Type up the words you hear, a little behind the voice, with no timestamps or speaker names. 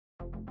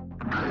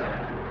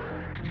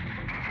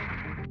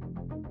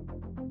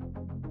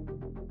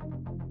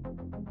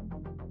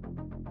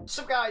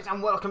Sup guys,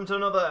 and welcome to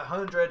another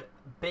 100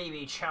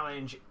 Baby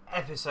Challenge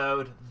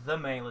episode, the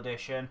male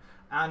edition.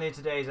 And in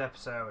today's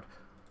episode,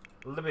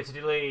 Liberty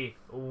Lee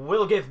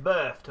will give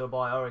birth to a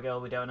boy or a girl,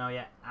 we don't know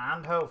yet.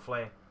 And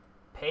hopefully,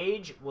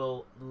 Paige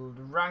will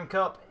rank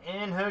up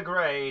in her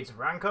grades.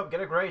 Rank up, get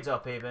her grades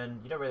up even.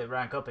 You don't really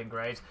rank up in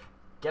grades.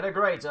 Get her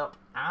grades up,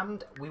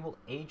 and we will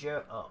age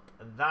her up.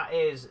 That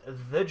is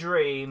the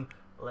dream.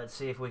 Let's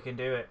see if we can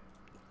do it.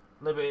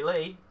 Liberty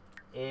Lee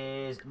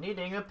is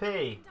needing a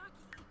pee.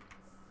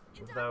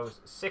 With those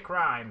sick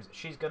rhymes,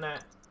 she's gonna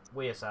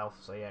wee herself,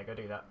 so yeah, go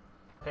do that.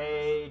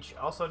 Paige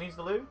also needs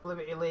the loo.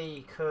 Liberty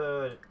Lee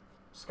could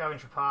scavenge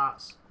for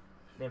parts,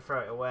 then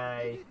throw it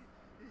away,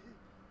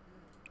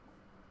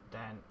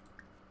 then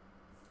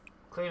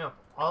clean up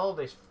all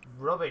this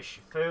rubbish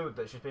food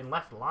that's just been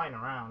left lying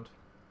around.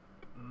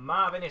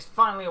 Marvin is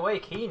finally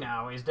awake. He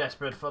now is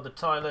desperate for the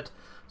toilet,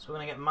 so we're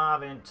gonna get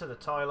Marvin to the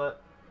toilet.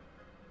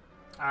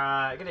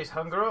 Get his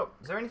hunger up.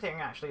 Is there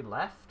anything actually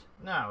left?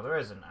 No, there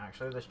isn't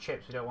actually. There's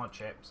chips. We don't want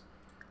chips.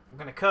 We're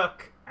going to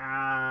cook,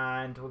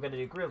 and we're going to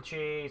do grilled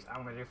cheese, and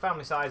we're going to do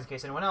family size in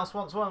case anyone else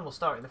wants one. We'll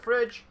start in the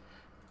fridge,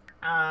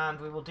 and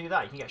we will do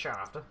that. You can get a shower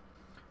after.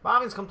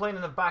 Marvin's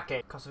complaining of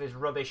backache because of his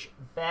rubbish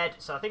bed,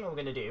 so I think what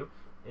we're going to do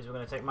is we're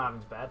going to take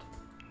Marvin's bed,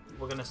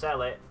 we're going to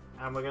sell it,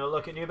 and we're going to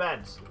look at new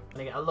beds. We're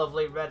going to get a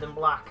lovely red and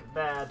black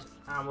bed,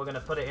 and we're going to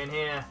put it in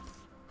here.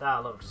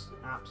 That looks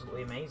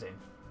absolutely amazing.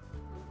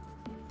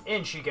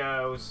 In she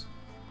goes.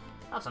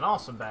 That's an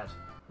awesome bed.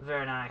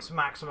 Very nice,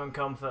 maximum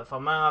comfort for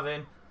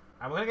Marvin.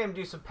 And we're going to get him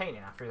do some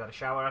painting after he's had a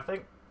shower, I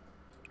think.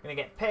 We're going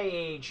to get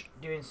Paige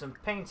doing some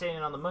painting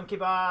on the monkey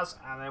bars.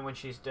 And then when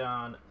she's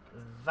done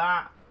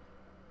that,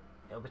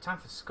 it'll be time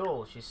for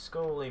school. She's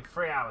schooling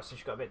 3 hours, so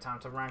she's got a bit of time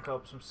to rank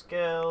up some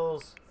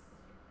skills.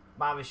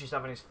 Marvin's just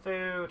having his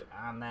food.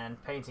 And then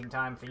painting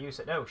time for you.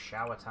 No,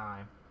 shower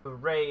time.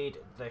 Raid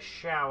the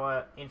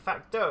shower. In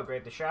fact, don't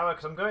upgrade the shower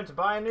because I'm going to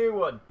buy a new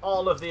one.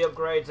 All of the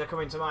upgrades are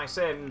coming to my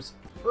Sims.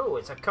 Ooh,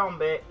 it's a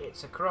combi.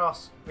 It's a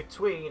cross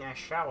between a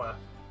shower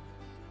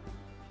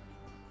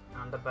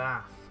and a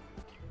bath.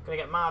 Gonna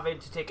get Marvin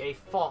to take a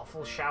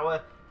thoughtful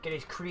shower, get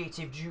his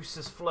creative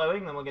juices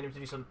flowing, then we'll get him to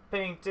do some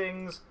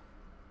paintings.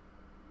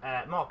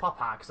 More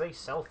pop art because they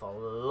sell for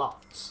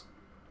lots.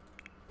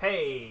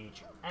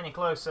 Paige, any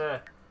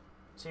closer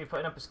to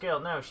putting up a skill?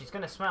 No, she's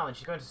going to smell and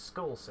she's going to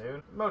school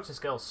soon. Motor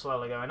skills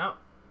slowly going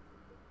up.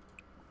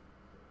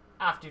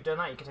 After you've done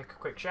that, you can take a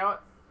quick shower.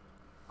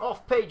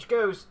 Off Paige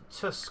goes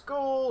to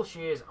school.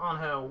 She is on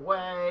her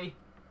way.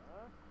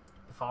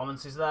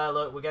 Performance is there.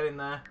 Look, we're getting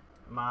there.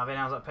 Marvin,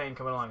 how's that pain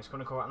coming along? It's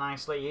going to come out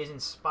nicely. He is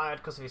inspired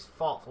because of his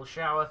thoughtful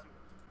shower.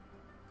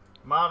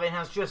 Marvin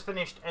has just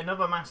finished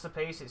another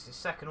masterpiece. It's his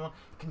second one.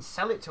 You can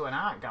sell it to an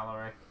art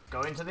gallery.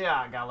 Go into the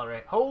art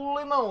gallery.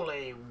 Holy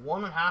moly,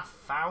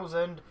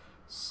 1,500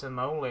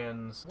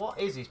 simoleons. What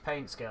is his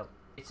paint skill?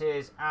 It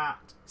is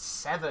at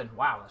 7.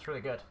 Wow, that's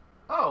really good.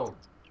 Oh,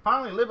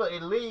 finally Liberty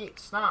Lee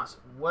starts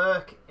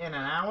work in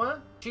an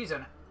hour. She's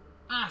an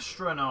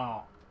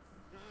astronaut.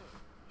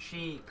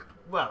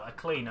 Well, a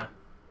cleaner.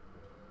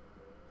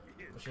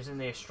 She's in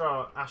the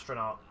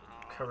astronaut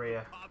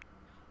career.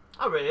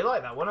 I really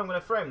like that one. I'm going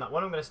to frame that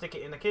one. I'm going to stick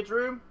it in the kids'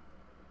 room.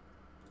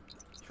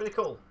 It's really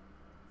cool.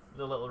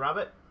 The little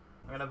rabbit.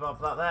 I'm going to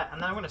bob that there.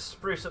 And then I'm going to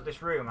spruce up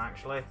this room,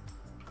 actually.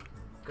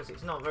 Because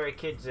it's not very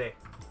kidsy.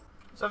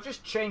 So I've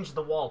just changed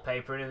the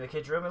wallpaper in the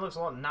kids' room. It looks a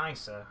lot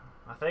nicer,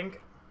 I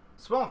think.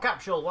 Small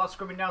capsule. While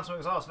scrubbing down some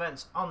exhaust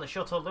vents on the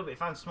shuttle, Liberty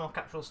finds a small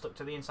capsule stuck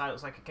to the inside. It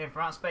looks like it came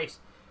from outer space.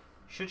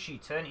 Should she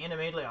turn it in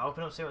immediately?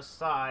 Open up, see what's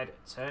inside.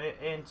 Turn it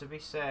in to be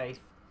safe.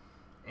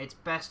 It's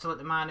best to let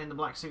the man in the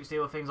black suit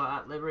deal with things like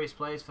that. Liberty is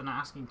plays for not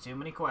asking too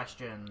many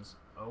questions.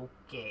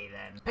 Okay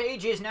then.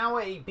 Paige is now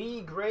a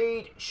B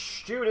grade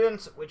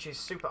student, which is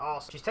super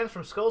awesome. She's 10th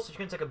from school, so she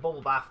can take a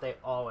bubble bath. They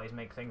always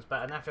make things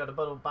better. And after you had a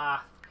bubble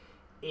bath,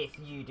 if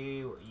you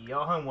do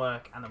your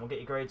homework, and then we'll get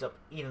your grades up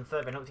even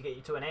further and hopefully get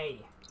you to an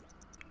A.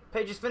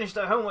 Paige has finished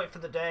her homework for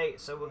the day,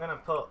 so we're going to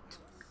put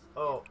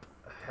up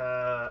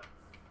her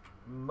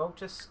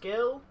motor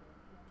skill.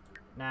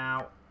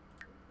 Now,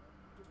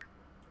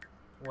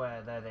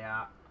 there they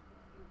are.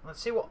 Let's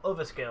see what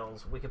other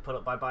skills we could put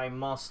up by buying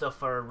more stuff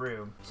for her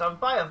room. So I've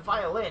bought a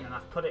violin and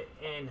I've put it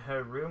in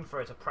her room for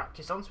her to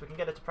practice on, so we can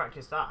get her to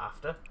practice that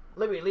after.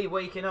 Liberty Lee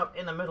waking up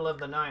in the middle of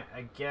the night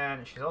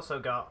again. She's also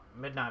got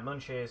midnight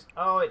munchies.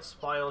 Oh, it's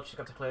spoiled. She's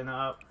got to clean that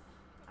up.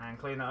 And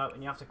clean that up.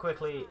 And you have to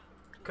quickly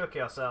cook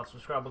yourself some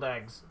scrambled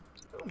eggs.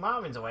 Oh,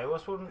 Marvin's away.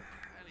 What's wrong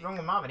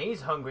with Marvin?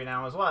 He's hungry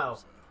now as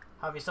well.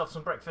 Have yourself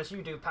some breakfast.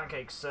 You do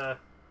pancakes, sir.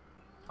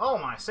 Oh,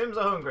 my Sims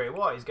are hungry.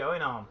 What is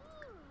going on?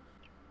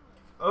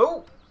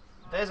 Oh!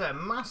 There's a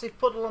massive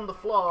puddle on the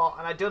floor,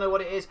 and I don't know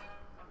what it is.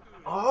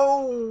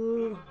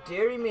 Oh,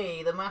 dearie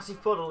me. The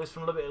massive puddle is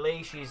from Liberty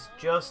Lee. She's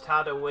just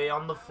had a wee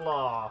on the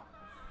floor.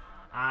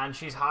 And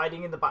she's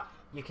hiding in the bath.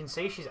 You can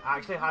see she's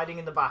actually hiding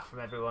in the bath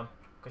from everyone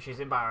because she's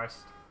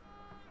embarrassed.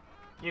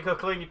 You go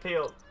clean your pee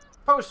up.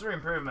 Poster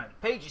improvement.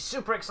 Paige is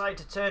super excited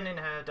to turn in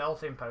her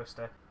dolphin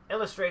poster.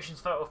 Illustrations,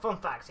 photo, fun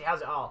facts, he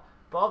has it all.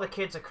 But all the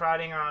kids are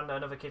crowding around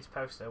another kid's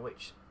poster,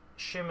 which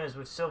shimmers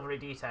with silvery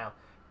detail.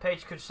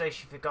 Paige could say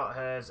she forgot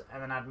hers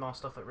and then add more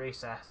stuff at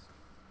recess.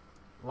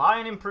 Lie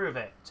and improve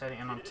it. Turn it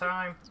in on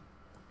time.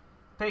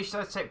 Paige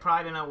tries to take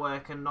pride in her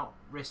work and not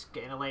risk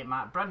getting a late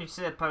mark. Brand new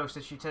to the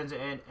poster, she turns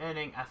it in,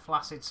 earning a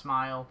flaccid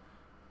smile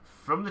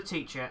from the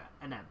teacher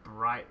and a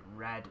bright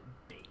red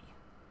B.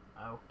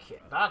 Okay,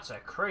 that's a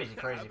crazy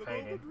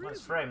painting.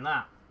 Let's frame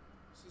that.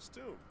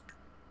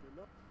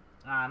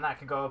 And that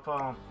can go up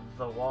on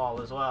the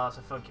wall as well. That's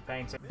a funky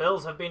painting.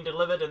 Bills have been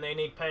delivered and they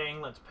need paying.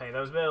 Let's pay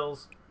those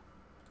bills.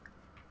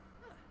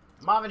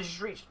 Marvin has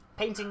just reached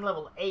painting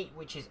level 8,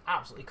 which is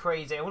absolutely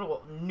crazy. I wonder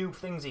what new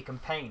things he can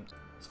paint.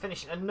 He's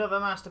finished another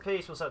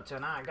masterpiece. We'll send it to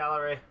an art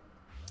gallery.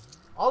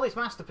 All these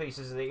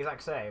masterpieces are the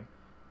exact same.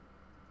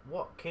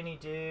 What can he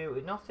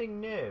do? Nothing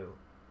new.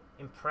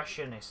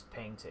 Impressionist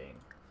painting.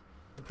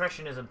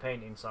 Impressionism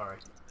painting, sorry.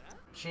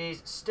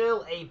 She's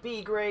still a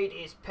B grade,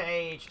 is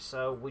Paige,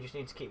 so we just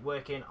need to keep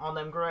working on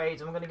them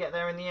grades, and we're going to get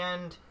there in the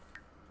end.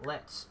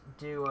 Let's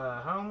do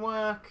her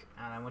homework,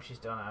 and then when she's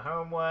done her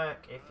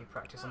homework, if you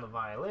practice on the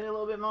violin a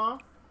little bit more,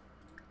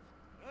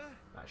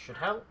 that should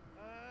help.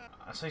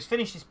 So he's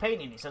finished his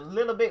painting. It's a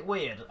little bit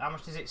weird. How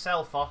much does it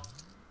sell for?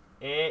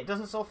 It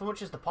doesn't sell for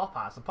much as the pop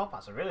arts. The pop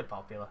arts are really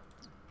popular.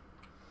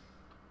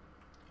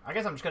 I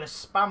guess I'm just going to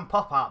spam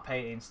pop art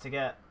paintings to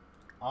get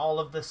all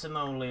of the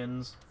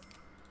simoleons.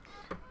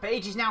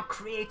 Paige is now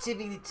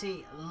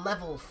creativity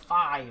level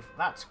 5.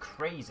 That's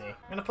crazy.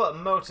 I'm going to put a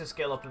motor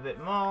skill up a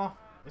bit more.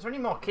 Is there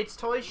any more kids'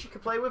 toys she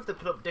could play with that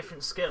put up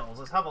different skills?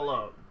 Let's have a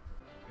look.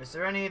 Is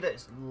there any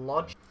that's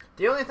logic?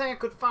 The only thing I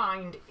could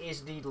find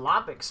is the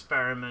lab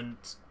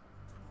experiment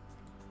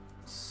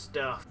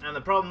stuff. And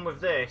the problem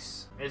with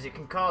this is it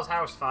can cause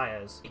house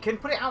fires. You can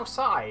put it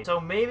outside.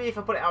 So maybe if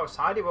I put it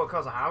outside it won't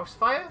cause a house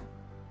fire?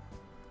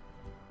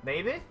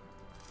 Maybe?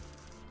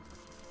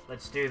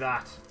 Let's do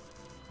that.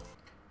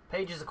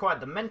 Paige has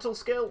acquired the mental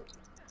skill.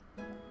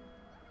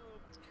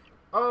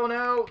 Oh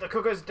no, the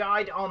cooker's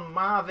died on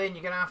Marvin.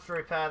 You're going to have to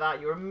repair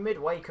that. You're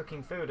midway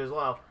cooking food as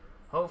well.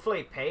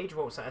 Hopefully Paige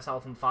won't set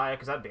herself on fire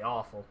because that'd be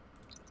awful.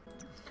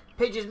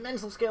 Paige's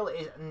mental skill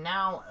is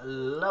now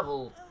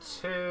level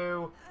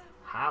 2.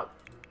 How?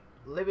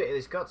 Liberty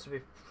has got to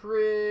be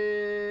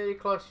pretty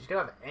close. She's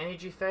going to have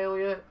energy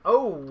failure.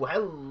 Oh,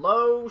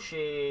 hello.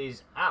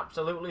 She's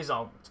absolutely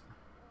zonked.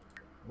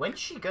 When's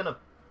she going to...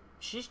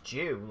 She's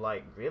due,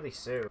 like, really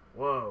soon.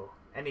 Whoa.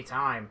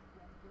 Anytime.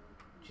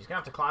 She's going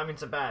to have to climb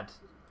into bed.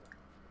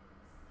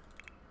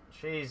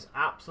 She's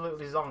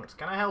absolutely zonked.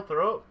 Can I help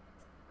her up?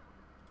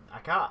 I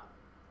can't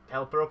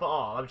help her up at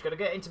all. I'm just going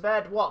to get into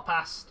bed, walk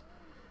past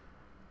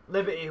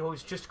Liberty,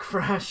 who's just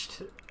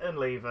crashed, and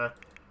leave her.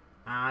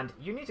 And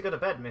you need to go to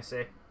bed,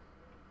 Missy.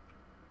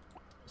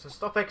 So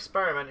stop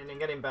experimenting and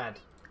get in bed.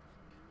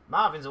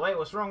 Marvin's away.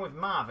 What's wrong with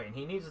Marvin?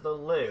 He needs the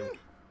loo.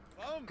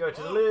 Go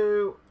to the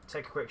loo,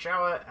 take a quick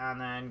shower, and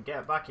then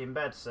get back in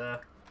bed, sir.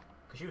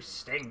 Because you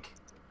stink.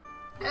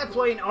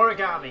 Airplane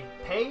origami.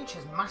 Paige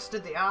has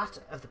mastered the art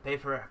of the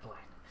paper airplane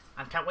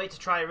and can't wait to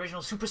try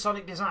original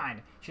supersonic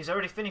design. She's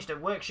already finished her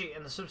worksheet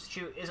and the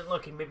substitute isn't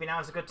looking. Maybe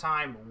now's a good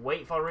time.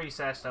 Wait for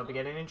recess. Don't be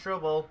getting in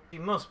trouble. She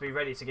must be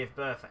ready to give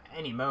birth at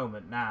any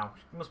moment now.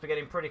 She must be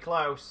getting pretty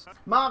close.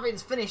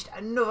 Marvin's finished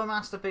another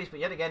masterpiece, but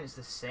yet again it's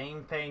the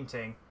same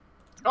painting.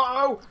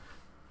 Uh-oh!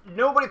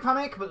 Nobody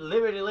panic, but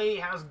Liberty Lee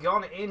has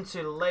gone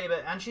into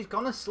labour and she's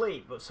gone to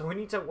sleep, but so we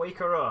need to wake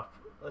her up.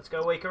 Let's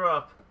go wake her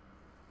up.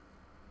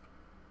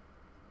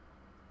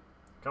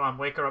 Come on,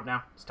 wake her up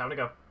now. It's time to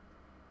go.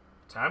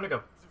 Time to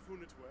go.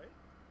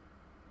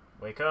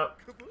 Wake up.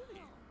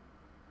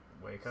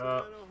 Wake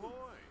up.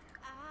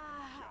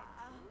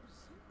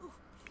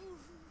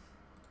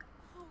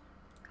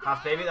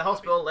 Half baby at the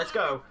hospital. Let's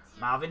go.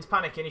 Marvin's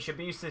panicking. He should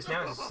be used to this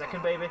now. It's his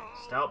second baby.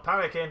 Stop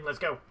panicking. Let's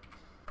go.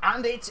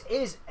 And it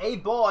is a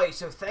boy.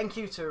 So thank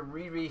you to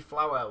Riri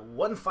Flower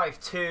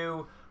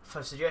 152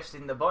 for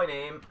suggesting the boy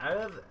name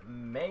of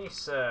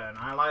Mason.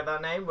 I like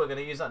that name. We're going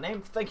to use that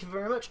name. Thank you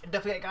very much. And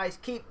don't forget, guys,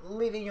 keep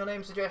leaving your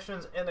name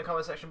suggestions in the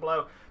comment section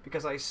below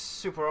because it's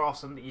super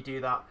awesome that you do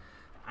that.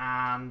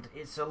 And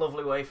it's a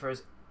lovely way for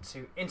us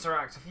to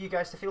interact, for you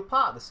guys to feel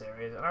part of the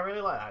series. And I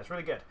really like that. It's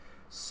really good.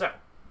 So,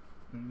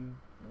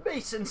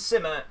 Mason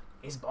Simmer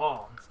is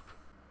born.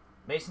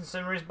 Mason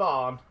Simmer is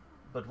born,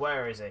 but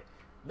where is he?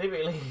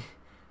 Liberty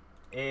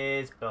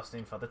is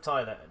busting for the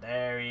toilet.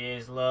 There he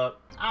is,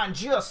 look. And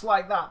just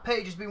like that,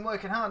 Paige has been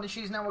working hard and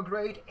she's now a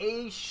grade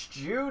A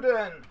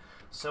student.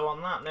 So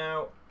on that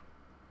note,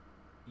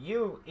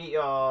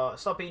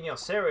 stop eating your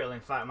cereal. In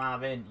fact,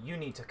 Marvin, you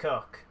need to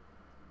cook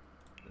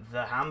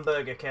the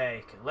hamburger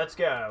cake. Let's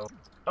go.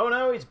 Oh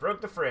no, he's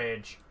broke the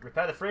fridge.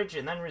 Repair the fridge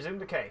and then resume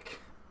the cake.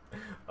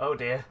 Oh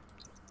dear.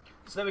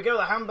 So there we go,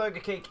 the hamburger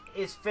cake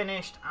is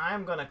finished.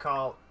 I'm gonna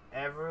call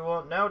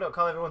everyone. No, don't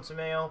call everyone to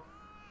meal.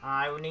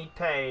 I will need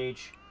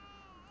Paige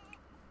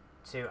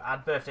to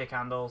add birthday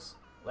candles.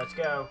 Let's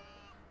go.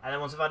 And then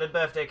once I've added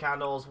birthday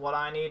candles, what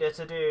I need her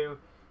to do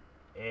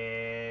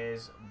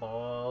is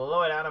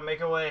blow it out and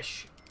make a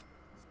wish.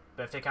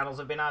 Birthday candles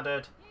have been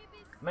added.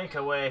 Make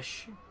a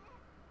wish.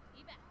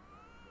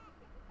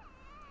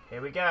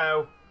 Here we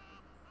go.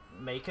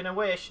 Making a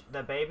wish.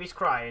 The baby's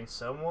crying.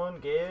 Someone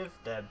give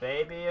the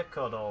baby a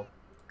cuddle.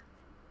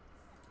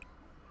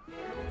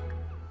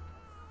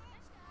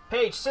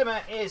 Paige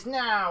Simmer is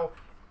now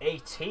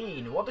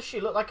 18. What does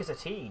she look like as a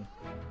teen?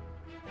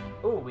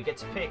 Oh, we get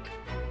to pick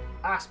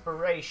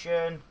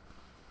aspiration.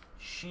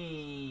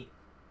 She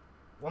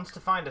wants to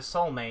find a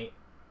soulmate.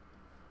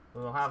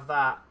 We'll have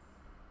that.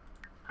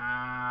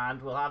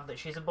 And we'll have that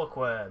she's a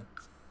bookworm.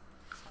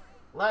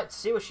 Let's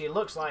see what she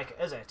looks like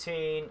as a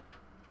teen.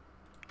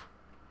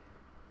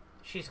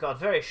 She's got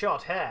very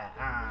short hair,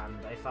 and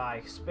if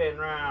I spin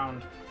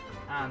round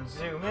and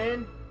zoom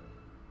in,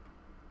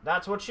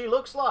 that's what she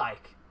looks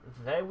like.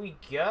 There we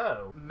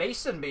go.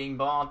 Mason being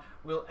born.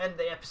 We'll end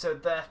the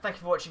episode there. Thank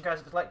you for watching, guys.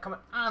 If you'd like,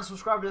 comment, and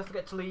subscribe. Don't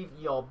forget to leave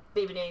your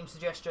baby name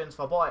suggestions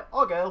for boy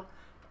or girl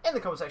in the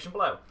comment section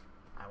below.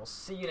 I will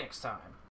see you next time.